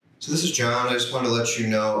So this is John. I just wanted to let you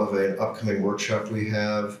know of an upcoming workshop we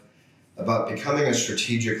have about becoming a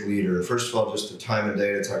strategic leader. First of all, just the time and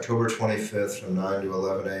date. It's October 25th from 9 to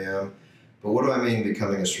 11 a.m. But what do I mean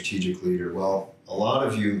becoming a strategic leader? Well, a lot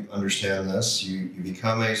of you understand this. You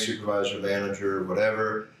become a supervisor, manager,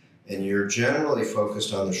 whatever, and you're generally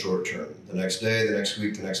focused on the short term, the next day, the next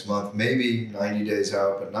week, the next month, maybe 90 days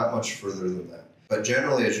out, but not much further than that. But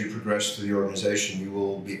generally, as you progress through the organization, you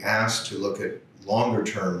will be asked to look at longer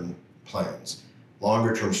term plans,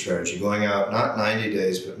 longer term strategy, going out not 90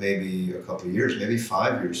 days, but maybe a couple of years, maybe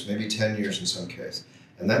 5 years, maybe 10 years in some case.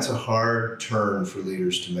 And that's a hard turn for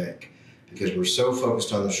leaders to make because we're so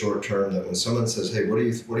focused on the short term that when someone says, hey, what do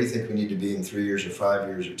you think we need to be in 3 years or 5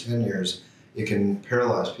 years or 10 years, it can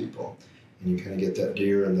paralyze people. And you kind of get that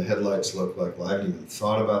deer in the headlights look like, well, I haven't even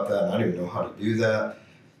thought about that. I don't even know how to do that.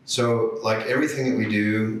 So, like everything that we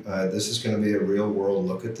do, this is going to be a real world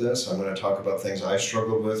look at this. I'm going to talk about things I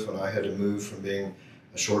struggled with when I had to move from being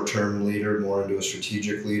a short term leader more into a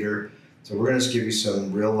strategic leader. So, we're going to just give you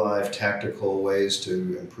some real life tactical ways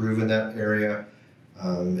to improve in that area.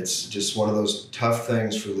 It's just one of those tough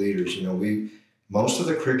things for leaders. Most of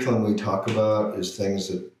the curriculum we talk about is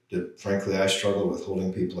things that frankly I struggle with,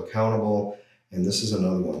 holding people accountable. And this is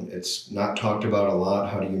another one. It's not talked about a lot.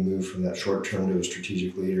 How do you move from that short term to a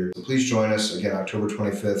strategic leader? So please join us again, October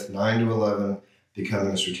 25th, 9 to 11,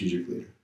 becoming a strategic leader.